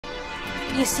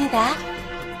You see that?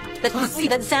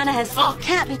 That Santa has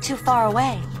can't be too far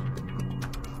away.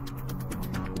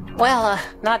 Well,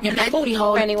 not in that booty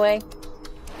hole anyway.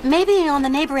 Maybe on the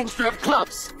neighboring Strip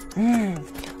clubs.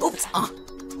 Oops.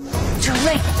 Too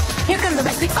late. Here comes the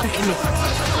big funky me.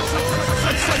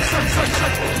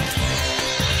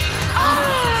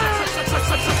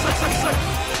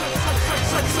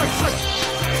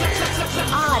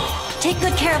 Odd. Take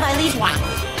good care of Eileen's one.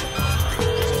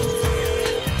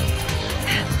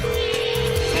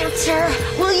 Answer!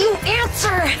 Will you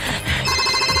answer?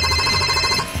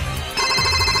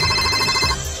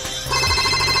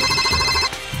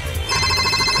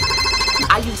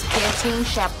 I use canteen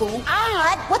shampoo.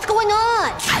 Odd! What's going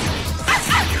on?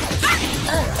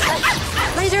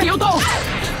 Laser! Lyoko!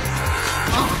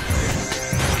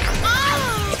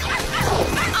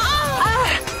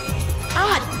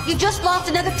 Odd! You just lost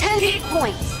another 10 hit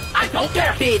points. I don't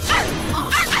care, bitch.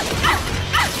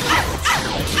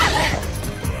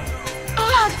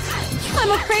 Odd!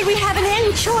 I'm afraid we haven't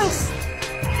any choice.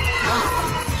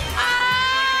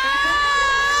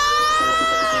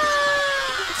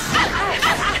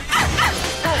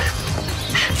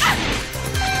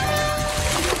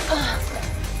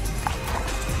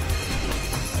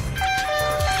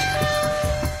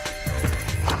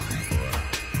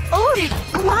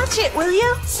 Watch it, will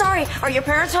you? Sorry, are your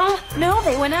parents home? No,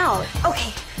 they went out.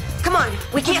 Okay, come on,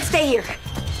 we can't stay here.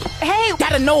 Hey!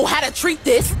 Gotta know how to treat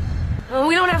this.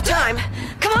 We don't have time.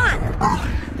 Come on!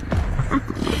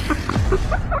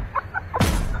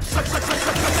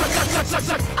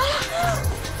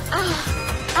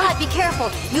 Odd, be careful.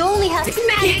 You only have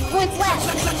 8 points left.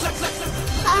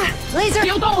 Laser!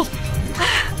 Lyoko!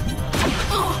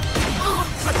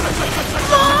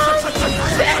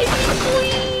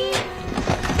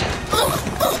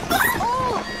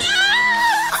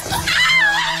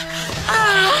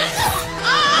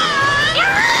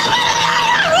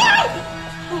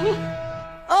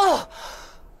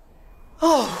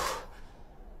 Oh,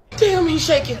 damn, he's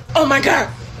shaking. Oh my god,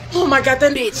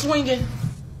 that bitch swinging.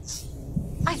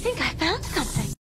 I think I found something.